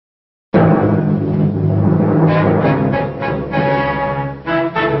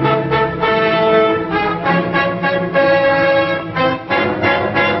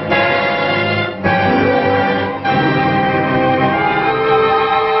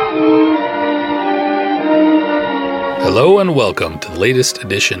Hello and welcome to the latest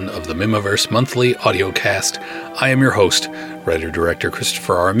edition of the Mihmiverse Monthly Audiocast. I am your host, writer-director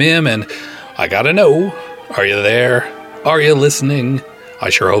Christopher R. Mihm, and I gotta know, are you there? Are you listening? I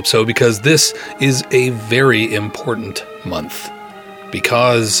sure hope so, because this is a very important month.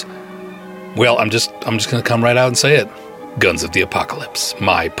 Because, well, I'm just gonna come right out and say it. Guns of the Apocalypse,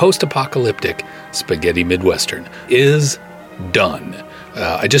 my post-apocalyptic spaghetti Midwestern, is done.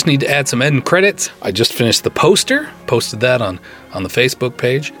 I just need to add some end credits. I just finished the poster, posted that on the Facebook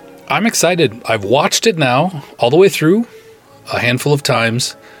page. I'm excited. I've watched it now, all the way through, a handful of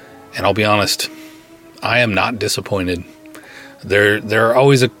times, and I'll be honest, I am not disappointed. There are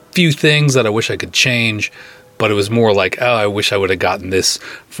always a few things that I wish I could change, but it was more like, oh, I wish I would have gotten this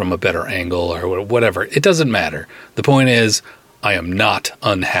from a better angle or whatever. It doesn't matter. The point is, I am not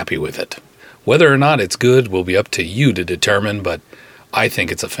unhappy with it. Whether or not it's good will be up to you to determine, but I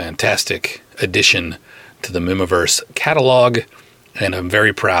think it's a fantastic addition to the Mihmiverse catalog, and I'm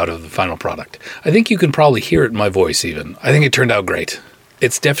very proud of the final product. I think you can probably hear it in my voice even. I think it turned out great.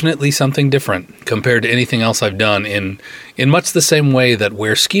 It's definitely something different compared to anything else I've done in much the same way that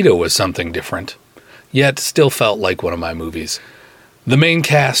Where Skeeto was something different, yet still felt like one of my movies. The main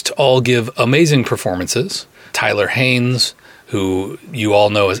cast all give amazing performances. Tyler Haines, who you all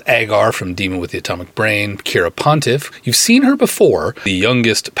know as Agar from Demon with the Atomic Brain, Kira Pontiff. You've seen her before, the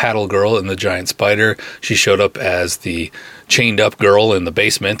youngest paddle girl in The Giant Spider. She showed up as the chained-up girl in the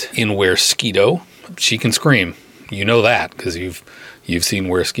basement in Where Skeeto. She can scream. You know that, because you've seen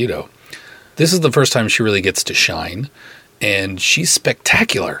Where Skeeto. This is the first time she really gets to shine, and she's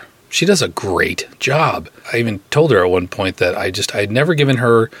spectacular. She does a great job. I even told her at one point that I'd never given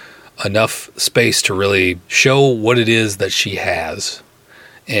her enough space to really show what it is that she has,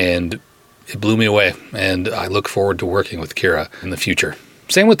 and it blew me away, and I look forward to working with Kira in the future.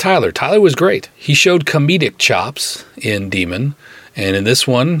 Same with Tyler. Tyler was great. He showed comedic chops in Demon, and in this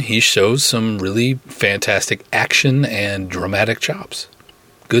one he shows some really fantastic action and dramatic chops.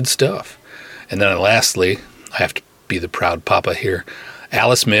 Good stuff. And then lastly, I have to be the proud papa here,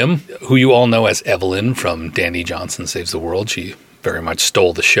 Alice Mihm, who you all know as Evelyn from Danny Johnson Saves the World. She very much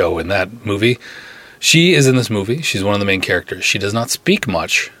stole the show in that movie. She is in this movie. She's one of the main characters. She does not speak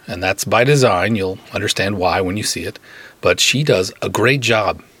much, and that's by design. You'll understand why when you see it. But she does a great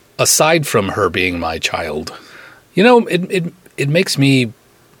job, aside from her being my child. You know, it makes me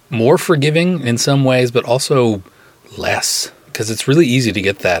more forgiving in some ways, but also less. Because it's really easy to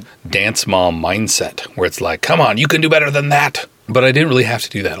get that dance mom mindset, where it's like, come on, you can do better than that. But I didn't really have to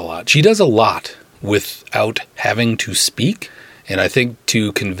do that a lot. She does a lot without having to speak. And I think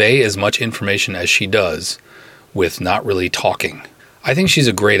to convey as much information as she does with not really talking. I think she's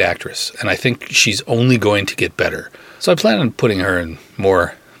a great actress, and I think she's only going to get better. So I plan on putting her in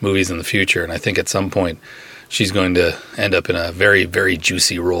more movies in the future, and I think at some point she's going to end up in a very, very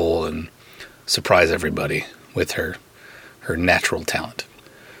juicy role and surprise everybody with her natural talent.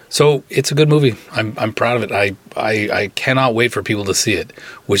 So it's a good movie. I'm proud of it. I cannot wait for people to see it,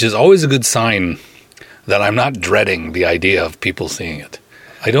 which is always a good sign that I'm not dreading the idea of people seeing it.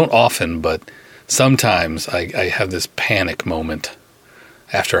 I don't often, but sometimes I have this panic moment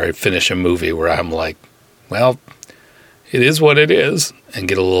after I finish a movie where I'm like, well, it is what it is, and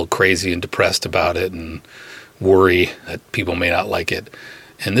get a little crazy and depressed about it and worry that people may not like it.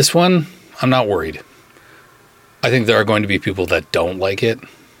 And this one, I'm not worried. I think there are going to be people that don't like it,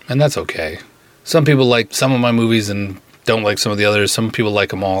 and that's okay. Some people like some of my movies and don't like some of the others. Some people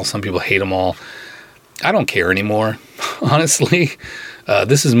like them all. Some people hate them all. I don't care anymore, honestly.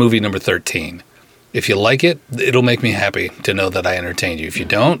 This is movie number 13. If you like it, it'll make me happy to know that I entertained you. If you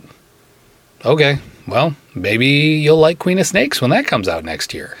don't, okay, well, maybe you'll like Queen of Snakes when that comes out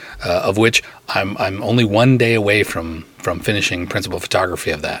next year, of which I'm only one day away from finishing principal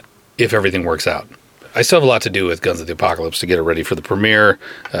photography of that, if everything works out. I still have a lot to do with Guns of the Apocalypse to get it ready for the premiere,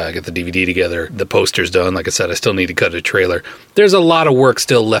 get the DVD together, the poster's done. Like I said, I still need to cut a trailer. There's a lot of work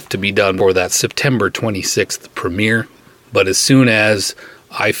still left to be done for that September 26th premiere. But as soon as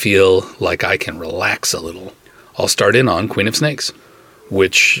I feel like I can relax a little, I'll start in on Queen of Snakes,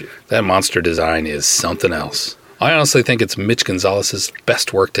 which that monster design is something else. I honestly think it's Mitch Gonzalez's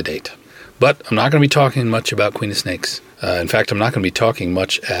best work to date. But I'm not going to be talking much about Queen of Snakes. In fact, I'm not going to be talking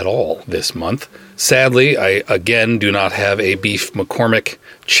much at all this month. Sadly, I again do not have a Beef McCormick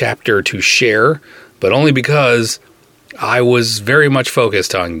chapter to share, but only because I was very much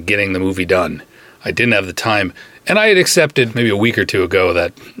focused on getting the movie done. I didn't have the time, and I had accepted maybe a week or two ago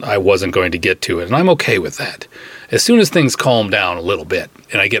that I wasn't going to get to it, and I'm okay with that. As soon as things calm down a little bit,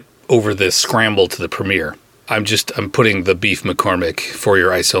 and I get over this scramble to the premiere, I'm putting the Beef McCormick For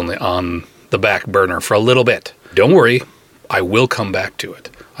Your Ice Only on the back burner for a little bit. Don't worry, I will come back to it.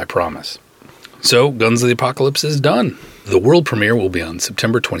 I promise. So, Guns of the Apocalypse is done. The world premiere will be on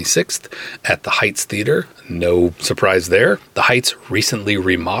September 26th at the Heights Theater. No surprise there. The Heights recently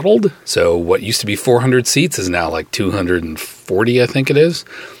remodeled, so what used to be 400 seats is now like 240, I think it is.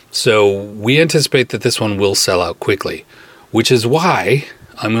 So we anticipate that this one will sell out quickly, which is why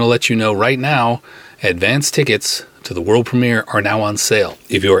I'm going to let you know right now, advance tickets to the world premiere are now on sale.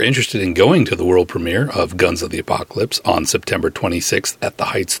 If you are interested in going to the world premiere of Guns of the Apocalypse on September 26th at the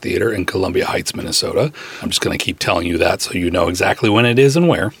Heights Theater in Columbia Heights, Minnesota, I'm just going to keep telling you that so you know exactly when it is and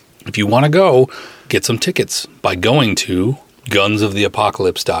where. If you want to go, get some tickets by going to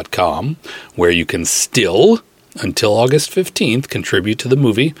gunsoftheapocalypse.com, where you can still, until August 15th, contribute to the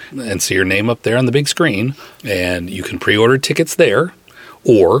movie and see your name up there on the big screen, and you can pre-order tickets there.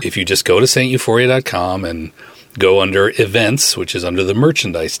 Or if you just go to sainteuphoria.com and go under events, which is under the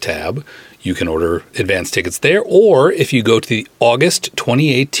merchandise tab, you can order advance tickets there. Or if you go to the August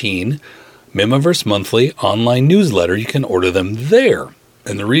 2018 Mihmverse Monthly online newsletter, you can order them there.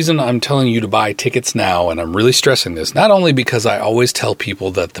 And the reason I'm telling you to buy tickets now, and I'm really stressing this, not only because I always tell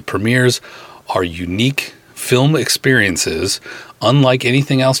people that the premieres are unique film experiences, unlike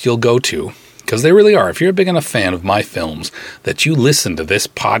anything else you'll go to, because they really are. If you're a big enough fan of my films that you listen to this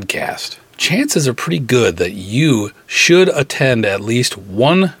podcast, chances are pretty good that you should attend at least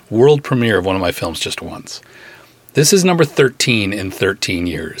one world premiere of one of my films just once. This is number 13 in 13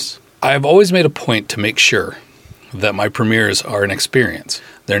 years. I have always made a point to make sure that my premieres are an experience.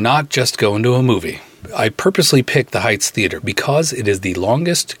 They're not just going to a movie. I purposely picked the Heights Theater because it is the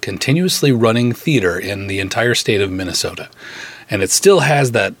longest continuously running theater in the entire state of Minnesota. And it still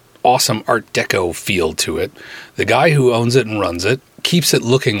has that awesome Art Deco feel to it. The guy who owns it and runs it keeps it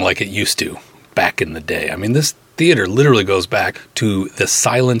looking like it used to back in the day. I mean, this theater literally goes back to the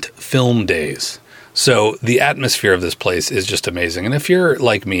silent film days. So the atmosphere of this place is just amazing. And if you're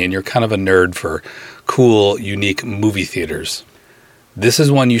like me and you're kind of a nerd for cool, unique movie theaters, this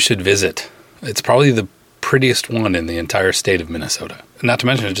is one you should visit. It's probably the prettiest one in the entire state of Minnesota. Not to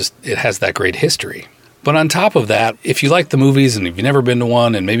mention, it has that great history. But on top of that, if you like the movies and if you've never been to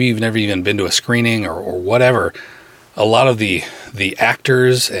one and maybe you've never even been to a screening or whatever, a lot of the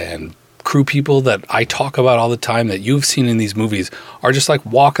actors and crew people that I talk about all the time that you've seen in these movies are just like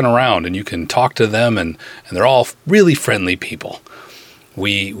walking around and you can talk to them and they're all really friendly people.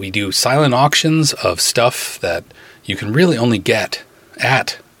 We do silent auctions of stuff that you can really only get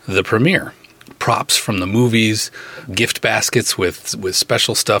at the premiere. Props from the movies, gift baskets with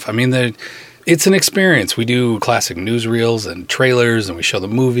special stuff. I mean, it's an experience. We do classic newsreels and trailers, and we show the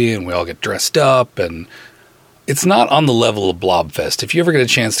movie, and we all get dressed up, and it's not on the level of BlobFest. If you ever get a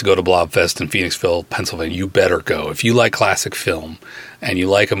chance to go to BlobFest in Phoenixville, Pennsylvania, you better go. If you like classic film, and you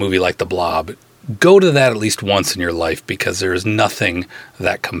like a movie like The Blob, go to that at least once in your life, because there is nothing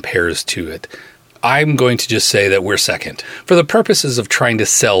that compares to it. I'm going to just say that we're second. For the purposes of trying to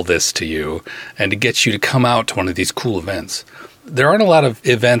sell this to you, and to get you to come out to one of these cool events, there aren't a lot of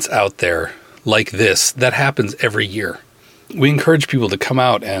events out there like this that happens every year. We encourage people to come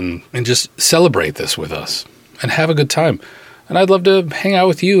out and just celebrate this with us and have a good time. And I'd love to hang out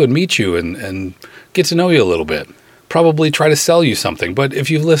with you and meet you and get to know you a little bit. Probably try to sell you something. But if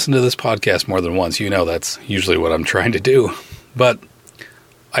you've listened to this podcast more than once, you know that's usually what I'm trying to do. But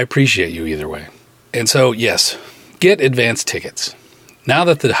I appreciate you either way. And so, yes, get advance tickets. Now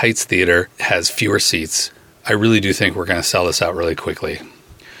that the Heights Theater has fewer seats, I really do think we're going to sell this out really quickly.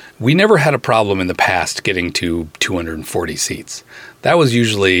 We never had a problem in the past getting to 240 seats. That was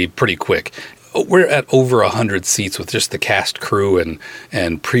usually pretty quick. We're at over 100 seats with just the cast, crew,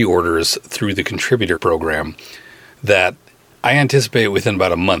 and pre-orders through the contributor program that I anticipate within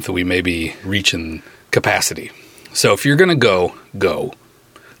about a month that we may be reaching capacity. So if you're going to go.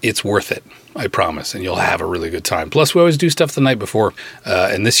 It's worth it, I promise, and you'll have a really good time. Plus, we always do stuff the night before,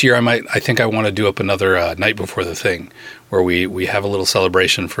 and this year I think I want to do up another night before the thing, where we have a little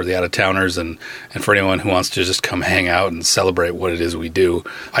celebration for the out-of-towners and for anyone who wants to just come hang out and celebrate what it is we do.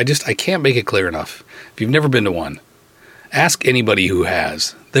 I can't make it clear enough. If you've never been to one, ask anybody who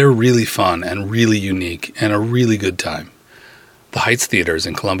has. They're really fun and really unique and a really good time. The Heights Theater is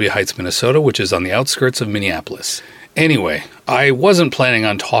in Columbia Heights, Minnesota, which is on the outskirts of Minneapolis. Anyway, I wasn't planning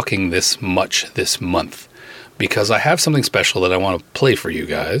on talking this much this month because I have something special that I want to play for you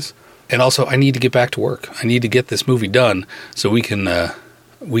guys. And also, I need to get back to work. I need to get this movie done so we can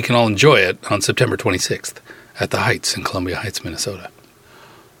all enjoy it on September 26th at the Heights in Columbia Heights, Minnesota.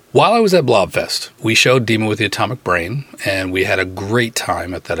 While I was at BlobFest, we showed Demon with the Atomic Brain, and we had a great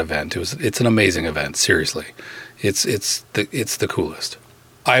time at that event. It's an amazing event, seriously. It's the coolest.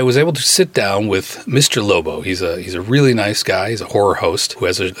 I was able to sit down with Mr. Lobo. He's a really nice guy. He's a horror host who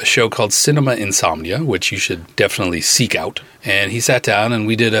has a show called Cinema Insomnia, which you should definitely seek out. And he sat down and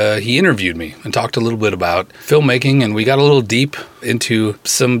he interviewed me and talked a little bit about filmmaking, and we got a little deep into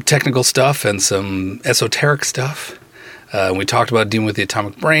some technical stuff and some esoteric stuff. We talked about dealing with the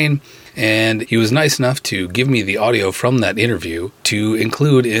atomic brain, and he was nice enough to give me the audio from that interview to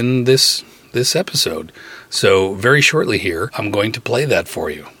include in this episode. So very shortly here, I'm going to play that for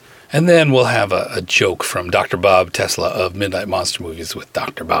you. And then we'll have a joke from Dr. Bob Tesla of Midnight Monster Movies with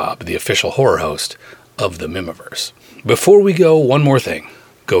Dr. Bob, the official horror host of the Mihmiverse. Before we go, one more thing.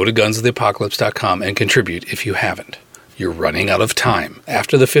 Go to gunsoftheapocalypse.com and contribute if you haven't. You're running out of time.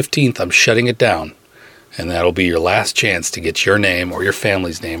 After the 15th, I'm shutting it down. And that'll be your last chance to get your name or your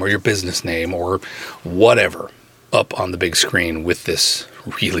family's name or your business name or whatever up on the big screen with this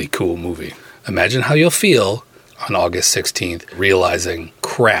really cool movie. Imagine how you'll feel on August 16th, realizing,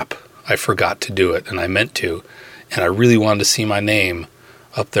 crap, I forgot to do it, and I meant to, and I really wanted to see my name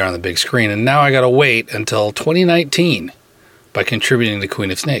up there on the big screen, and now I gotta wait until 2019 by contributing to Queen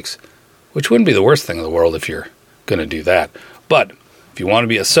of Snakes, which wouldn't be the worst thing in the world if you're gonna do that. But if you want to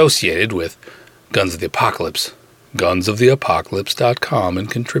be associated with Guns of the Apocalypse, gunsoftheapocalypse.com and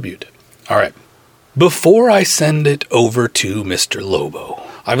contribute. All right. Before I send it over to Mr. Lobo,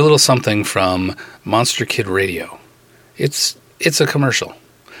 I have a little something from Monster Kid Radio. It's a commercial,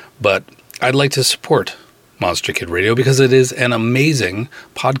 but I'd like to support Monster Kid Radio because it is an amazing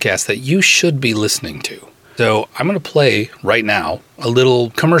podcast that you should be listening to. So I'm going to play right now a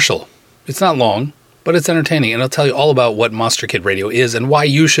little commercial. It's not long, but it's entertaining, and I'll tell you all about what Monster Kid Radio is and why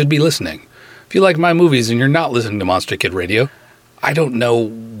you should be listening. If you like my movies and you're not listening to Monster Kid Radio, I don't know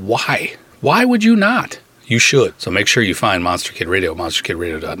why. Why would you not? You should. So make sure you find Monster Kid Radio,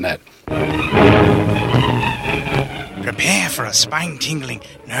 monsterkidradio.net. Prepare for a spine-tingling,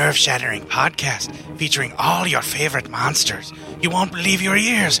 nerve-shattering podcast featuring all your favorite monsters. You won't believe your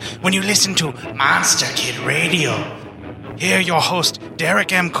ears when you listen to Monster Kid Radio. Hear your host,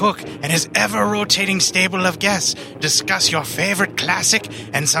 Derek M. Cook, and his ever-rotating stable of guests discuss your favorite classic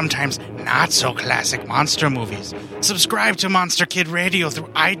and sometimes not-so-classic monster movies. Subscribe to Monster Kid Radio through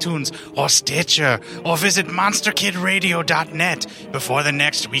iTunes or Stitcher, or visit monsterkidradio.net before the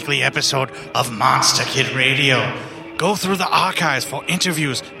next weekly episode of Monster Kid Radio. Go through the archives for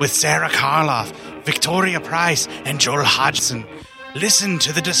interviews with Sarah Karloff, Victoria Price, and Joel Hodgson. Listen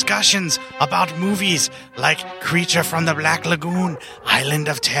to the discussions about movies like Creature from the Black Lagoon, Island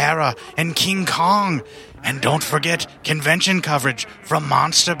of Terror, and King Kong. And don't forget convention coverage from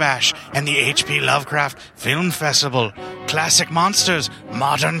Monster Bash and the H.P. Lovecraft Film Festival, Classic Monsters,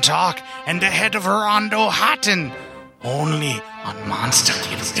 Modern Talk, and the Head of Rondo Hatton. Only on Monster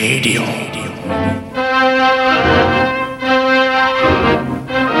Kids Radio.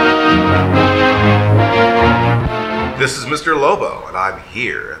 This is Mr. Lobo, and I'm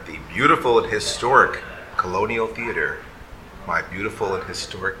here at the beautiful and historic Colonial Theater. My beautiful and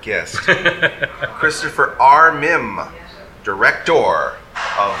historic guest, Christopher R. Mihm, director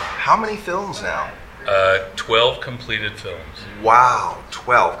of how many films now? 12 completed films. Wow,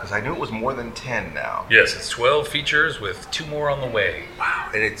 12, because I knew it was more than 10 now. Yes, it's 12 features with 2 more on the way. Wow,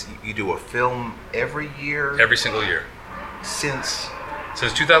 and you do a film every year? Every single year. Since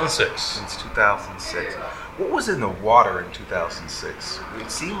 2006. Since 2006. What was in the water in 2006? It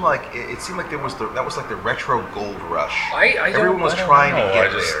seemed like that was like the retro gold rush. Everyone was trying to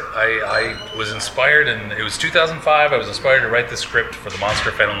get there. I was inspired, and it was 2005. I was inspired to write the script for The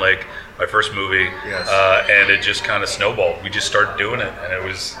Monster Phantom Lake, my first movie. Yes. And it just kind of snowballed. We just started doing it, and it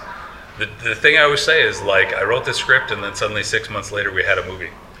was the thing I always say is, like, I wrote the script, and then suddenly 6 months later we had a movie.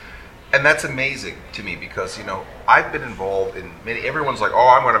 And that's amazing to me because, I've been involved in many. Everyone's like, "Oh,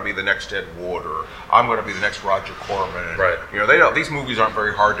 I'm going to be the next Ed Wood, or I'm going to be the next Roger Corman." And, right. They don't. These movies aren't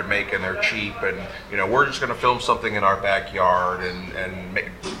very hard to make, and they're cheap. And we're just going to film something in our backyard and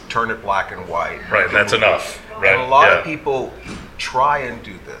turn it black and white. Right. That's enough. Right. And a lot of people try and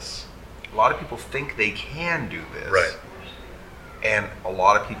do this. A lot of people think they can do this. Right. And a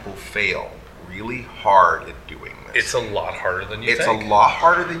lot of people fail really hard at doing this. It's a lot harder than you think. It's a lot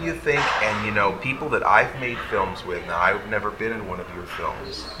harder than you think, and people that I've made films with, now I've never been in one of your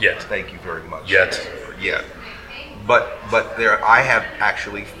films. Yet. Thank you very much. Yet. But there, I have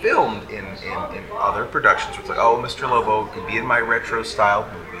actually filmed in other productions where it's like, oh, Mr. Lobo could be in my retro style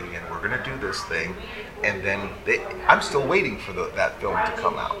movie, and we're going to do this thing, and then I'm still waiting for that film to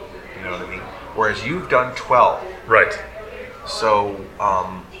come out. You know what I mean? Whereas you've done 12. Right. So,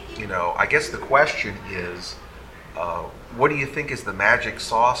 I guess the question is, what do you think is the magic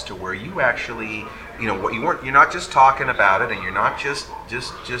sauce to where you actually, you're not just talking about it, and you're not just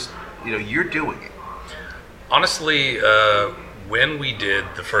you're doing it. Honestly, when we did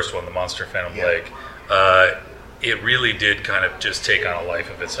the first one, the Monster Phantom Blake, it really did kind of just take on a life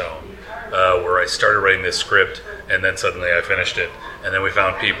of its own. Where I started writing this script, and then suddenly I finished it, and then we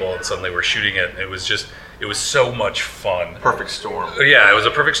found people, and suddenly we're shooting it. It was so much fun. Perfect storm. Yeah, it was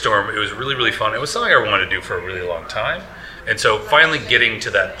a perfect storm. It was really, really fun. It was something I wanted to do for a really long time. And so finally getting to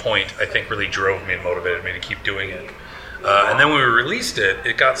that point, I think, really drove me and motivated me to keep doing it. And then when we released it,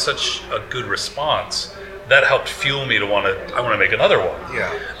 it got such a good response. That helped fuel me to I want to make another one.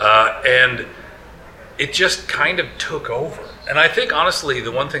 Yeah. And it just kind of took over. And I think, honestly,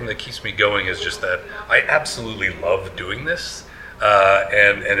 the one thing that keeps me going is just that I absolutely love doing this.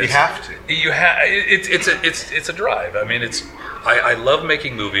 And you have to. It's a drive. I mean, I love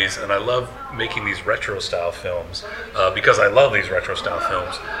making movies, and I love making these retro style films because I love these retro style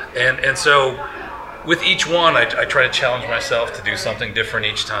films. And so with each one, I try to challenge myself to do something different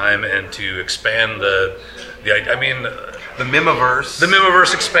each time and to expand the Mihmiverse. The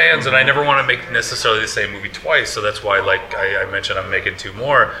Mihmiverse expands, and I never want to make necessarily the same movie twice. So that's why, like I mentioned, I'm making two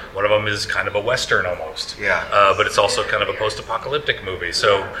more. One of them is kind of a Western almost. Yeah. But it's also kind of a post-apocalyptic movie.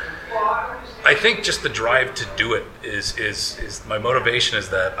 So I think just the drive to do it is my motivation is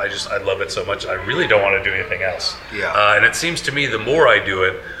that I love it so much. I really don't want to do anything else. Yeah. And it seems to me the more I do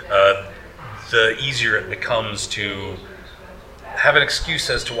it, the easier it becomes to have an excuse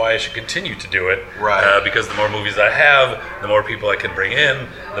as to why I should continue to do it. Right. Because the more movies I have, the more people I can bring in,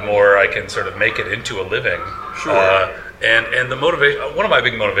 the more I can sort of make it into a living. Sure. And the motivation, one of my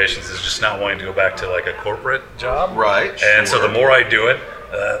big motivations is just not wanting to go back to like a corporate job. Right. And sure. so the more I do it,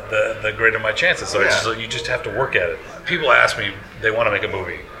 the greater my chances. So Yeah. you just have to work at it. People ask me, they want to make a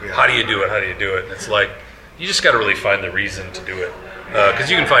movie. Yeah. How do you do it? How do you do it? And it's like, you just got to really find the reason to do it.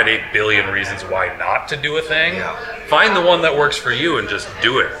 Because you can find 8 billion reasons why not to do a thing. Yeah. Find the one that works for you and just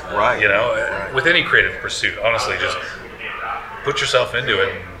do it. Right. You know, Right. with any creative pursuit, honestly, just put yourself into it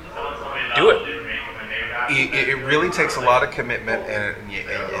and do it. It really takes a lot of commitment and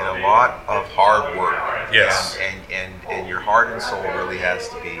a lot of hard work. Yes. And your heart and soul really has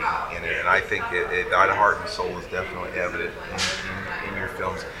to be in it. And I think that heart and soul is definitely evident in your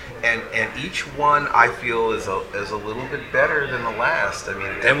films. And each one I feel is a little bit better than the last. I mean,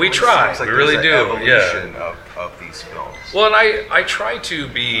 And we try. Seems like We really there's do. an evolution of these films. Well, and I try to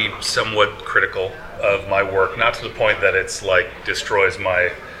be somewhat critical of my work, not to the point that it's like destroys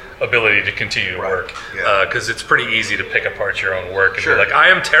my ability to continue to Right. work. Yeah. Because it's pretty easy to pick apart your own work and Sure. be like, I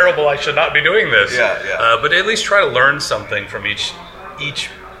am terrible, I should not be doing this. Yeah. But at least try to learn something from each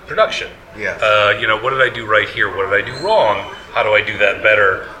production. Yeah. What did I do right here? What did I do wrong? How do I do that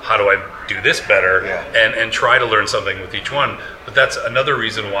better? How do I do this better? Yeah. And try to learn something with each one. But that's another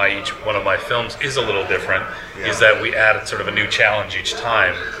reason why each one of my films is a little different, is that we add sort of a new challenge each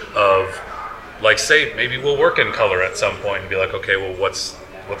time of, like, say, maybe we'll work in color at some point and be like, okay, well, what's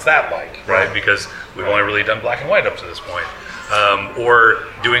that like, right? Right. Because we've only really done black and white up to this point. Or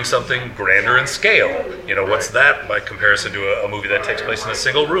doing something grander in scale. What's that by comparison to a movie that takes place in a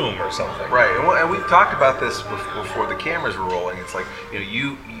single room or something? Right, and we've talked about this before the cameras were rolling. It's like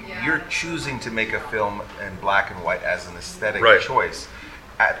you're choosing to make a film in black and white as an aesthetic Right. choice.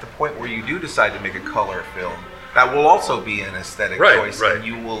 At the point where you do decide to make a color film, that will also be an aesthetic Right, choice, right. and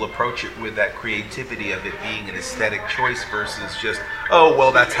you will approach it with that creativity of it being an aesthetic choice versus just, oh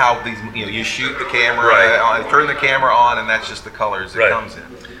well, that's how these you shoot the camera, Right. turn the camera on, and that's just the colors it Right. comes in.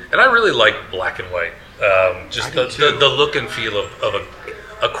 And I really like black and white. Just I do too. the look and feel of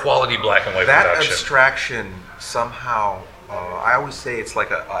a quality black and white That production. abstraction somehow, I always say it's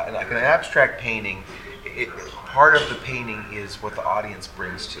like an abstract painting. Part of the painting is what the audience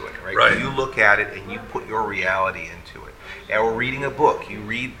brings to it, right? Right. You look at it and you put your reality into it. Or reading a book, you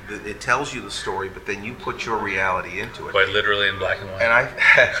read, it tells you the story, but then you put your reality into it. Quite literally in black and white. And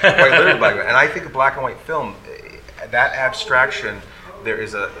quite literally black and white. And I think a black and white film, that abstraction, there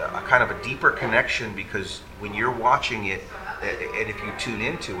is a kind of a deeper connection, because when you're watching it, and if you tune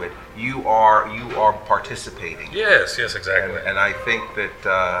into it, you are participating. Yes, exactly. And I think that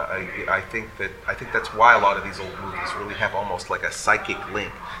I think that's why a lot of these old movies really have almost like a psychic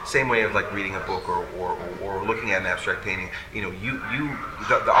link. Same way of like reading a book or looking at an abstract painting.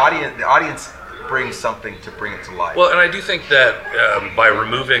 The audience brings something to bring it to life. Well, and I do think that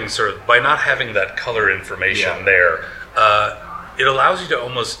by not having that color information there, it allows you to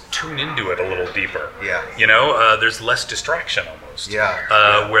almost tune into it a little deeper. Yeah. There's less distraction almost.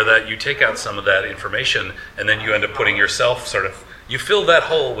 Yeah. Where that you take out some of that information and then you end up putting yourself you fill that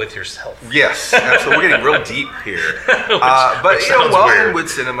hole with yourself. Yes, absolutely. We're getting real deep here. But and with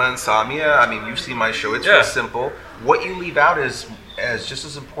Cinema Insomnia, I mean, you see my show. It's real simple. What you leave out is just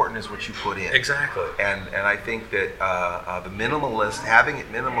as important as what you put in. Exactly. And I think that the minimalist, having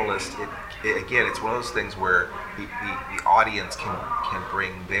it minimalist, again, it's one of those things where the audience can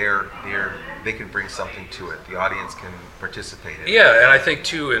bring they can bring something to it. The audience can participate in it. Yeah, and I think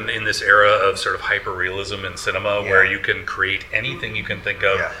too in this era of sort of hyper-realism in cinema where you can create anything you can think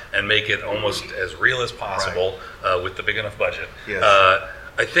of and make it almost as real as possible with the big enough budget. Yes.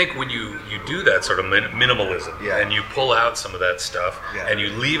 I think when you do that sort of minimalism and you pull out some of that stuff and you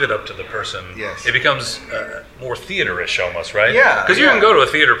leave it up to the person, it becomes more theater-ish almost, right? Yeah. Because you can go to a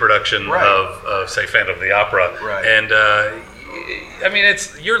theater production of, say, Phantom of the Opera, and I mean,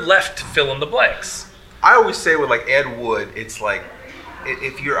 you're left to fill in the blanks. I always say with like Ed Wood, it's like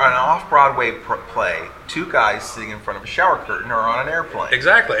if you're on an off-Broadway play, two guys sitting in front of a shower curtain are on an airplane.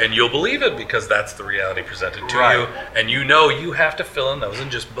 Exactly, and you'll believe it because that's the reality presented to you, and you have to fill in those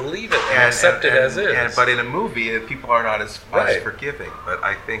and just believe it and accept it as is. But in a movie, people are not as forgiving. But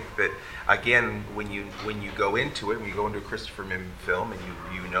I think that, again, when you go into it, when you go into a Christopher Mihm film and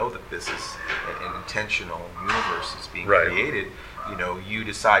you know that this is an intentional universe that's being created, you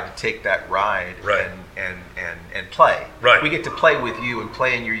decide to take that ride and play. Right. We get to play with you and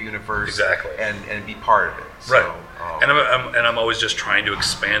play in your universe and be part of it. So, right. And I'm always just trying to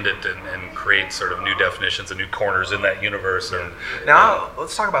expand it and create sort of new definitions and new corners in that universe. And now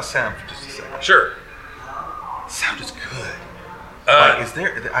let's talk about sound for just a second. Sure. Sound is good. Is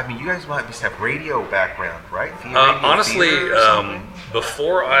there? I mean, you guys might just have radio background, right? Honestly,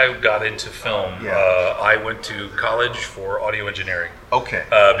 before I got into film, I went to college for audio engineering. Okay.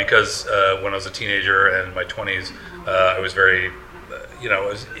 Because when I was a teenager and in my 20s, I was very, I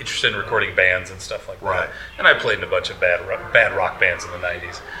was interested in recording bands and stuff like that. And I played in a bunch of bad rock bands in the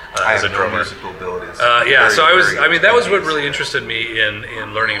 90s as a drummer. Musical abilities. That was what really interested me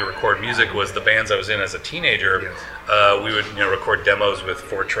in learning to record music was the bands I was in as a teenager. Yes. We would record demos with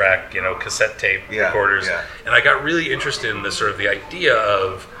 4-track cassette tape recorders, and I got really interested in the idea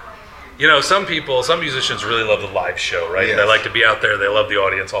of some musicians really love the live show, right? Yes. They like to be out there, they love the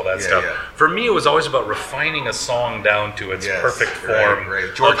audience, all that stuff. For me, it was always about refining a song down to its perfect form.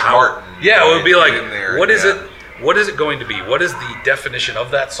 Right. George Martin. Yeah, it would be like, what is it? What is it going to be? What is the definition of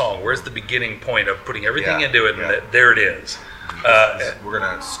that song? Where's the beginning point of putting everything into it? And there it is. We're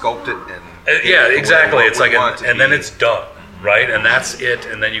going to sculpt it. Exactly. It's like, and then it's done. Right, and that's it,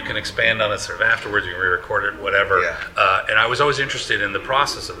 and then you can expand on it sort of afterwards. You can re-record it, whatever. And I was always interested in the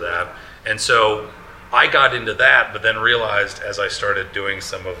process of that, and so I got into that, but then realized as I started doing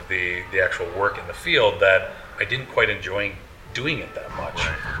some of the actual work in the field that I didn't quite enjoy doing it that much.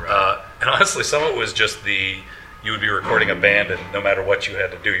 And honestly, some of it was just you would be recording a band, and no matter what you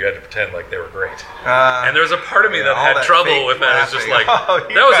had to do, you had to pretend like they were great. And there was a part of me that had trouble with that. It's just like, that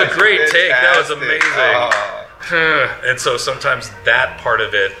was a great take. That was amazing. And so sometimes that part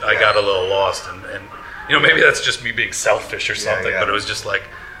of it, I got a little lost, and maybe that's just me being selfish or something. But it was just like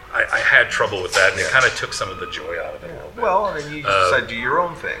I had trouble with that, and it kind of took some of the joy out of it a little bit. Well, and you just decided to do your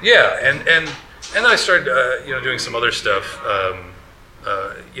own thing. Yeah, and then I started doing some other stuff,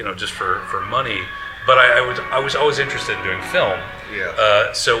 just for money. But I was always interested in doing film.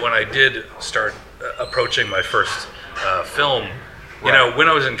 So when I did start approaching my first film. When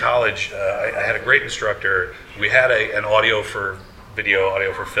I was in college, I had a great instructor. We had an audio for video,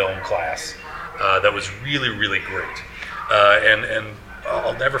 audio for film class that was really, really great. And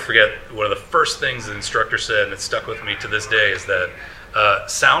I'll never forget one of the first things the instructor said, and it stuck with me to this day, is that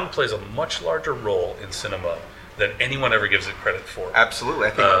sound plays a much larger role in cinema than anyone ever gives it credit for. Absolutely.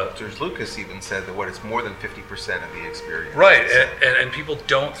 I think George Lucas even said that it's more than 50% of the experience. Right, and people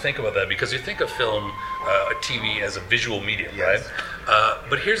don't think about that because you think of film, TV as a visual medium, right?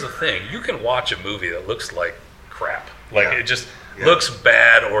 But here's the thing. You can watch a movie that looks like crap. It just looks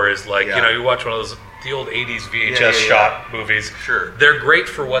bad or is like, you watch one of those, the old 80s VHS shot movies. Sure. They're great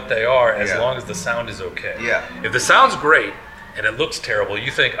for what they are as long as the sound is okay. If the sound's great, and it looks terrible, you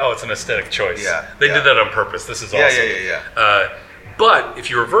think, oh, it's an aesthetic choice. They did that on purpose. This is awesome. But if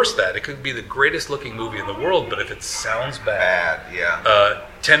you reverse that, it could be the greatest looking movie in the world, but if it sounds bad,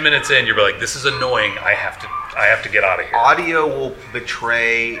 10 minutes in, you're like, this is annoying. I have to get out of here. Audio will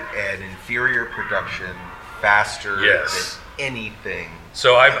betray an inferior production faster than anything.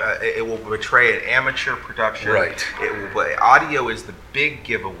 So it will betray an amateur production. Right. Audio is the big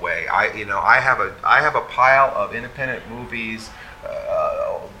giveaway. I have a pile of independent movies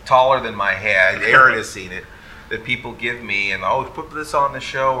taller than my head. Aaron has seen it. that people give me, and put this on the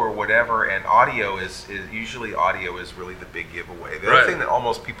show or whatever. And audio is usually really the big giveaway. The other thing that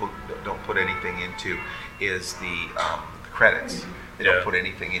almost people don't put anything into is the credits. They don't put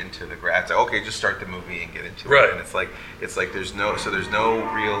anything into the grad. It's like, okay, just start the movie and get into it. And it's like there's no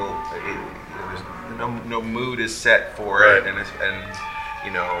real, there's no mood is set for it, and and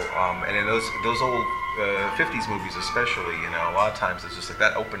in those old 50s movies especially, a lot of times it's just like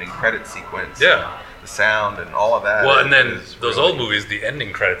that opening credit sequence, the sound and all of that. Well, and then those old movies, the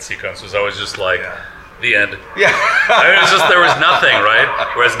ending credit sequence was always just like. The end. Yeah. I mean, it's just there was nothing, right?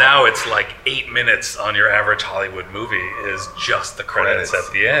 Whereas now it's like 8 minutes on your average Hollywood movie is just the credits at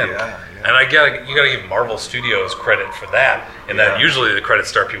the end. Yeah. And you gotta give Marvel Studios credit for that. And that usually the credits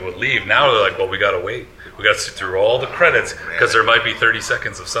start, people would leave. Now they're like, well, we gotta wait. We got to sit through all the credits because there might be 30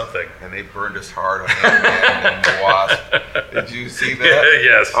 seconds of something. And they burned us hard on Ant-Man and the Wasp. Did you see that?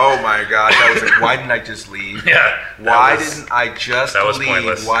 Yes. Oh my gosh! I was like, why didn't I just leave? Yeah. Why didn't I just leave?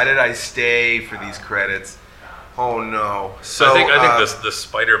 Pointless. Why did I stay for these credits? Oh no! So I think the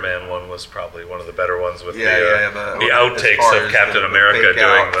Spider-Man one was probably one of the better ones with the outtakes of Captain America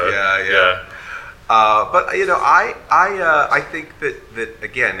doing the But I think that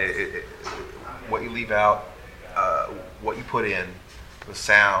again, what you leave out, what you put in, the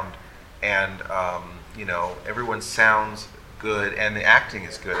sound, and everyone sounds good, and the acting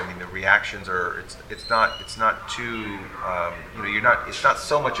is good. I mean, the reactions are. It's not too. It's not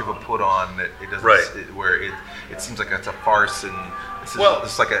so much of a put on that it doesn't. Where it seems like it's a farce, and it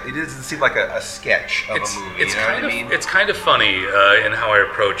doesn't seem like a sketch of a movie. It's kind of funny in how I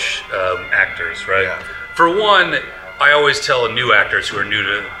approach actors, right? Yeah. For one, I always tell new actors who are new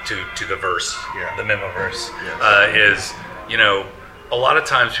to the verse, the Mimiverse, is a lot of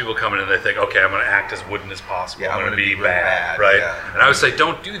times people come in and they think, okay, I'm going to act as wooden as possible. I'm going to be bad, right? Yeah. And I would say,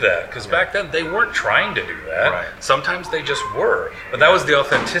 don't do that, because back then they weren't trying to do that. Right. Sometimes they just were, but that was the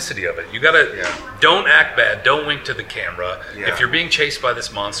authenticity of it. You got to don't act bad, don't wink to the camera. Yeah. If you're being chased by this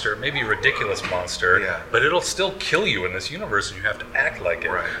monster, maybe a ridiculous monster, but it'll still kill you in this universe, and you have to act like it.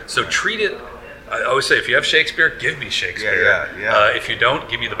 Right. So treat it. I always say, if you have Shakespeare, give me Shakespeare. If you don't,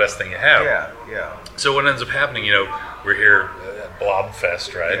 give me the best thing you have. So what ends up happening, we're here at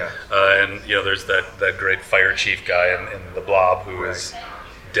BlobFest, right? And there's that great fire chief guy in the Blob who is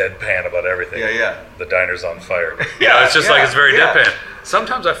deadpan about everything. The diner's on fire. It's just like it's very deadpan.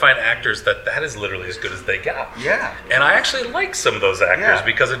 Sometimes I find actors that is literally as good as they got. And I actually like some of those actors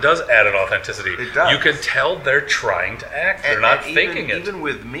because it does add an authenticity. It does. You can tell they're trying to act. They're not faking it. Even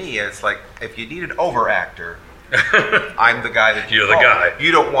with me, it's like if you need an over actor, I'm the guy that you're the guy.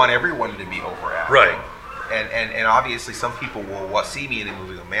 You don't want everyone to be overacting. Right. And obviously some people will see me in a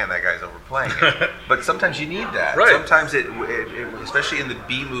movie and go, man, that guy's overplaying it. But sometimes you need that. Right. Sometimes it especially in the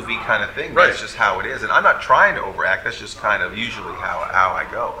B-movie kind of thing, that's just how it is. And I'm not trying to overact, that's just kind of usually how I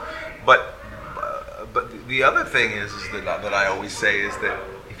go. But the other thing is that I always say is that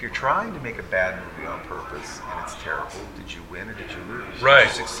if you're trying to make a bad movie on purpose and it's terrible, did you win or did you lose? Right.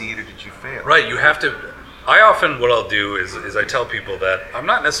 Did you succeed or did you fail? Right, you have to. I often, what I'll do is I tell people that I'm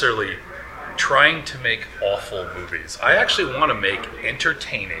not necessarily trying to make awful movies. I actually want to make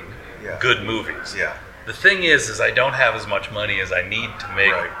entertaining, good movies. The thing is I don't have as much money as I need to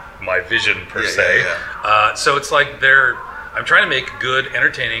make my vision per se. So it's like I'm trying to make good,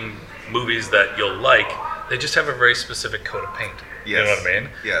 entertaining movies that you'll like. They just have a very specific coat of paint. You know what I mean?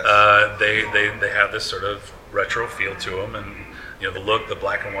 They have this sort of retro feel to them, and the look, the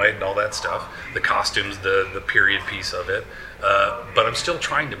black and white and all that stuff, the costumes, the period piece of it. But I'm still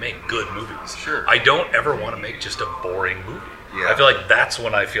trying to make good movies. Sure. I don't ever want to make just a boring movie. I feel like that's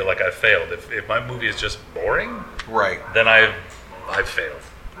when I feel like I've failed. If my movie is just boring, then I've failed.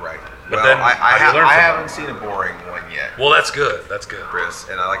 Right. But then I haven't seen a boring one yet. Well, that's good. That's good, Chris.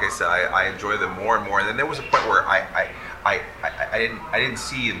 And like I said, I enjoy them more and more. And then there was a point where I didn't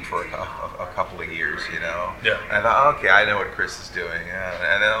see him for a couple of years, And I thought, okay, I know what Chris is doing.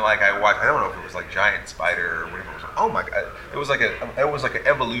 And then I watched. I don't know if it was like Giant Spider or whatever it was. Oh my God! It was like an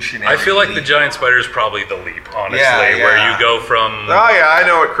evolutionary. I feel like leap. the Giant Spider is probably the leap, honestly, where you go from. Oh yeah, I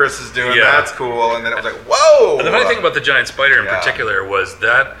know what Chris is doing. That's cool. And then it was like, whoa! And the funny thing about the Giant Spider in particular was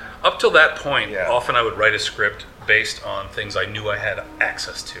that up till that point, often I would write a script based on things I knew I had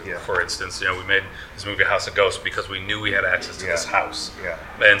access to. For instance, we made this movie House of Ghosts because we knew we had access to this house.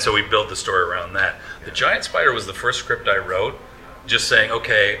 And so we built the story around that. The Giant Spider was the first script I wrote, just saying,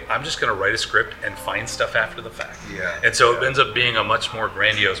 okay, I'm just going to write a script and find stuff after the fact. And so it ends up being a much more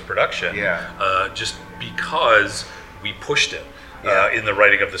grandiose production, just because we pushed it. In the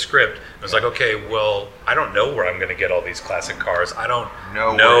writing of the script, it was like, okay, well, I don't know where I'm going to get all these classic cars. I don't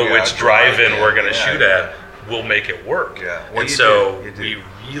know which drive-in we're going to shoot at. will make it work. Yeah. Well, and so we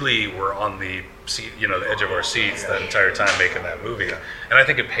really were on the seat, the edge of our seats that entire time making that movie. Yeah. And I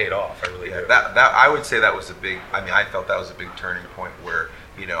think it paid off. I really do. That I would say that was a big. I mean, I felt that was a big turning point where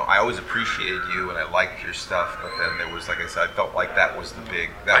I always appreciated you and I liked your stuff, but then there was, like I said, I felt like that was the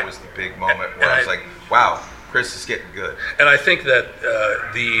big moment where I was like, wow, Chris is getting good. And I think that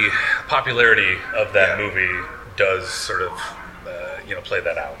the popularity of that movie does sort of play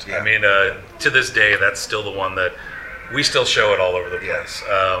that out. Yeah. I mean, to this day, that's still the one that we still show it all over the place.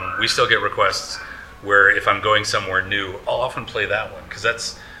 We still get requests where if I'm going somewhere new, I'll often play that one because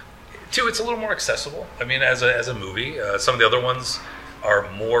it's a little more accessible. I mean, as a movie, some of the other ones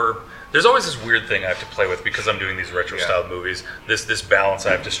are more. There's always this weird thing I have to play with because I'm doing these retro style movies. This balance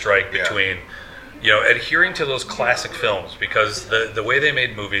I have to strike between, adhering to those classic films because the way they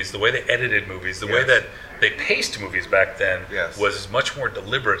made movies, the way they edited movies, the way that they paced movies back then was much more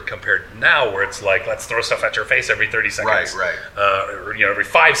deliberate compared to now, where it's like, let's throw stuff at your face every 30 seconds, or every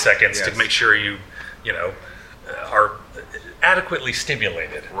 5 seconds to make sure you are adequately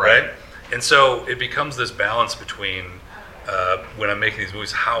stimulated, right? And so it becomes this balance between when I'm making these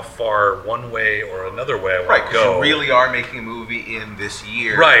movies, how far one way or another way I want to go. Right, because you really are making a movie in this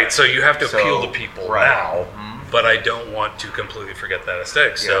year. Right, so you have to appeal to people now, but I don't want to completely forget that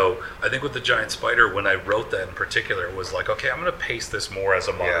aesthetic. So I think with The Giant Spider, when I wrote that in particular, it was like, okay, I'm going to pace this more as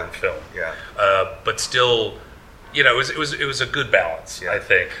a modern film. But still, it was a good balance, I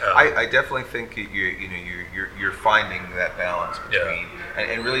think. I definitely think you're finding that balance between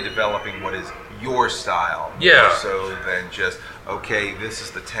and really developing what is your style, more so than just this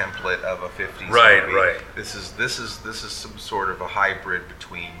is the template of a 50s movie. Right. This is some sort of a hybrid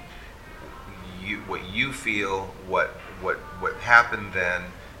between what you feel, what happened then,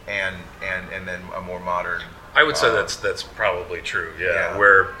 and then a more modern. I would say that's probably true. Yeah.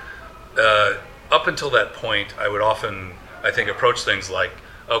 Where up until that point, I would often, I think, approach things like,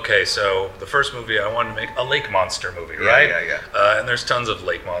 okay, so the first movie I wanted to make a lake monster movie, right? And there's tons of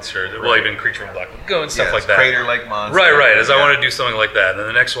lake monsters. Well, even Creature from Black Lagoon and stuff like that. Crater Lake Monster. Right. As I want to do something like that. And then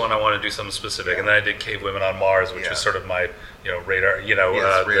the next one I want to do something specific. And then I did Cave Women on Mars, which was sort of my, radar.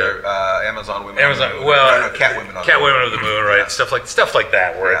 Amazon Women. On the Moon. Well, Cat Women on the Moon. Cat Women of the Moon, right? Stuff like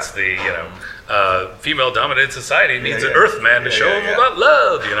that, where it's the female-dominated society needs an Earthman to show them about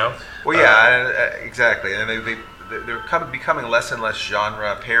love. Well, exactly, and they're becoming less and less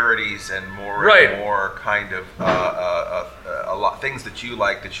genre parodies and more and more kind of a lot things that you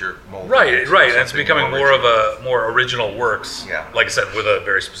like that you're molding. Right, and it's becoming more of a more original works. Yeah. Like I said, with a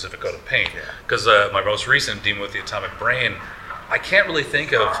very specific coat of paint. Because my most recent Demon with the Atomic Brain, I can't really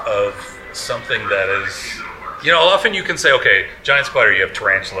think of something that is. Often you can say, okay, Giant Spider, you have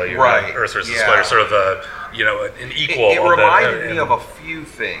Tarantula, you have Earth vs. Spider, sort of an equal. It reminded me of a few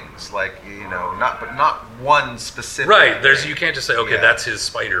things, like not one specific. Right, you can't just say, okay, that's his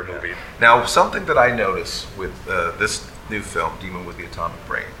Spider movie. Now, something that I notice with this new film, Demon with the Atomic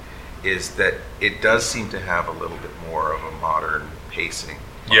Brain, is that it does seem to have a little bit more of a modern pacing.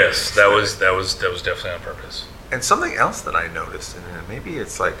 Yes, that was definitely on purpose. And something else that I noticed, and maybe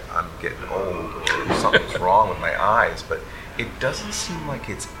it's like I'm getting old or something's wrong with my eyes, but it doesn't seem like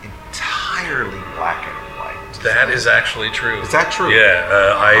it's entirely black and white. That is actually true. Is that true? Yeah,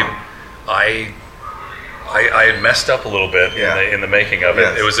 I had messed up a little bit in the making of it.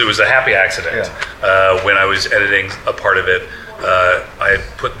 Yes. It was a happy accident. When I was editing a part of it, I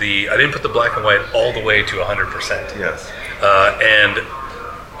didn't put the black and white all the way to 100%. Yes. And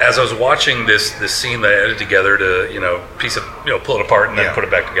as I was watching this scene that I edited together to pull it apart and then put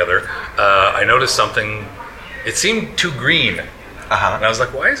it back together, I noticed something. It seemed too green. And I was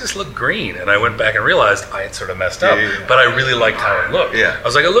like, why does this look green? And I went back and realized I had sort of messed up, but I really liked how it looked. I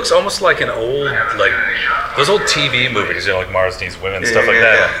was like, it looks almost like an old, like those old TV movies, like Mars Needs Women, stuff like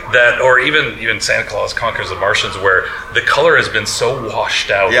that. That, or even Santa Claus Conquers the Martians, where the color has been so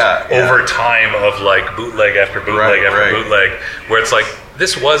washed out over time of like bootleg after bootleg after bootleg, where it's like,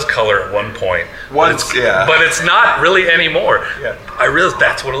 this was color at one point, but it's not really anymore. I realized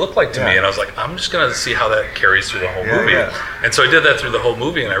that's what it looked like to me, and I was like, I'm just going to see how that carries through the whole movie. And so I did that through the whole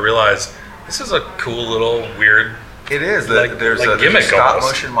movie, and I realized this is a cool little weird. It is. There's a stop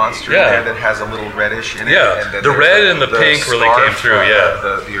motion monster in there that has a little reddish in it. And the red and the pink really came through.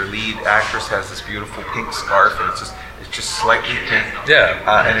 Your lead actress has this beautiful pink scarf, and it's just slightly pink.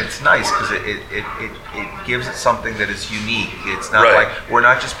 And it's nice because it gives it something that is unique. It's not like we're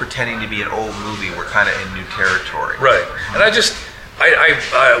not just pretending to be an old movie. We're kind of in new territory. Right. And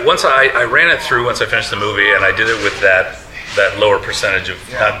once I ran it through once I finished the movie, and I did it with that lower percentage of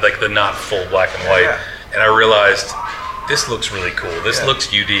not full black and white, and I realized this looks really cool. This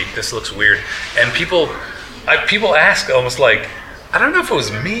looks unique. This looks weird. And people People ask almost like, I don't know if it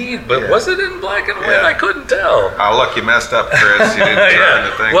was me, but was it in black and white? Yeah. I couldn't tell. Oh, look, you messed up, Chris. You didn't turn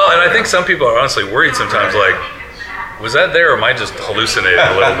the thing. Well, and I think some people are honestly worried sometimes, like, was that there or am I just hallucinating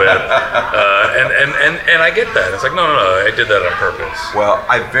a little bit? And I get that. It's like, no, I did that on purpose. Well,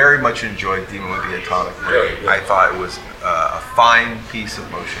 I very much enjoyed Demon with the Atomic Ray. Yeah. I thought it was a fine piece of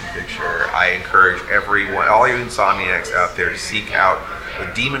motion picture. I encourage everyone, all you insomniacs out there, to seek out The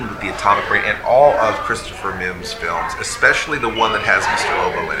Demon with the Atomic Ray and all of Christopher Mihm's films, especially the one that has Mr.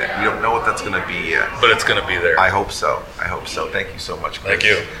 Lobo in it. We don't know what that's going to be yet. But it's going to be there. I hope so. Thank you so much, Chris. Thank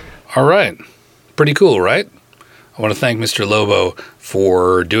you. All right. Pretty cool, right? I want to thank Mr. Lobo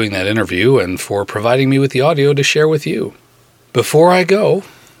for doing that interview and for providing me with the audio to share with you. Before I go,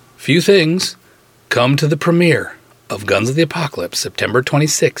 few things. Come to the premiere of Guns of the Apocalypse, September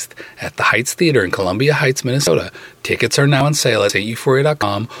 26th at the Heights Theater in Columbia Heights, Minnesota. Tickets are now on sale at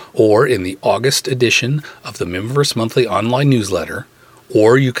saintuphoria.com or in the August edition of the Mihmverse Monthly online newsletter,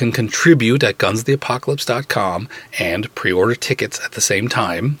 or you can contribute at gunsoftheapocalypse.com and pre-order tickets at the same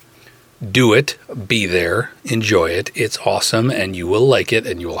time. Do it, be there, enjoy it. It's awesome, and you will like it,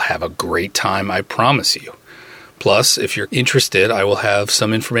 and you will have a great time, I promise you. Plus, if you're interested, I will have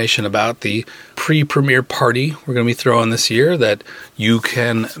some information about the pre-premiere party we're going to be throwing this year that you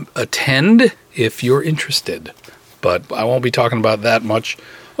can attend if you're interested. But I won't be talking about that much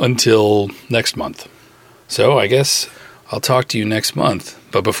until next month. So I guess I'll talk to you next month.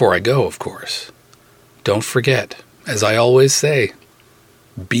 But before I go, of course, don't forget, as I always say,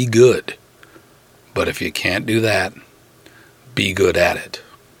 be good. But if you can't do that, be good at it.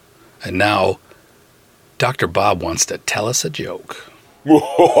 And now, Dr. Bob wants to tell us a joke.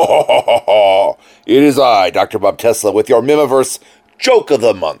 It is I, Dr. Bob Tesla, with your Mihmverse Joke of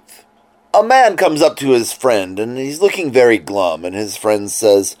the Month. A man comes up to his friend, and he's looking very glum, and his friend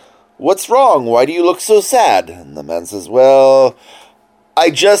says, "What's wrong? Why do you look so sad?" And the man says, "Well, I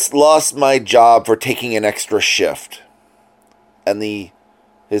just lost my job for taking an extra shift." And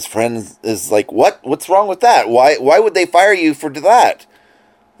his friend is like, "What? What's wrong with that? Why would they fire you for that?"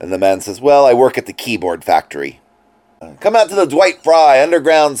 And the man says, "Well, I work at the keyboard factory." Come out to the Dwight Fry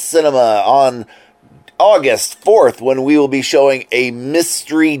Underground Cinema on August 4th when we will be showing a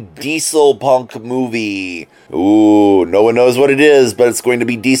mystery diesel punk movie. Ooh, no one knows what it is, but it's going to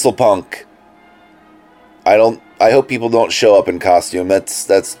be diesel punk. I hope people don't show up in costume.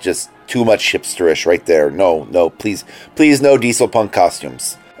 That's just too much hipsterish right there. No, please no diesel punk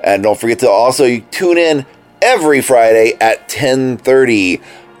costumes. And don't forget to also tune in every Friday at 10:30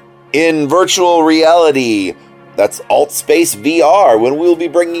 in virtual reality. That's Alt-Space VR, when we'll be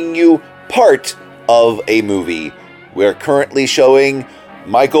bringing you part of a movie. We're currently showing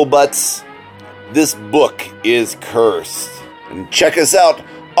Michael Butt's This Book is Cursed. And check us out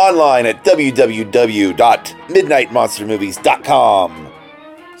online at www.midnightmonstermovies.com.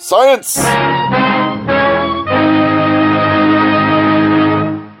 Science!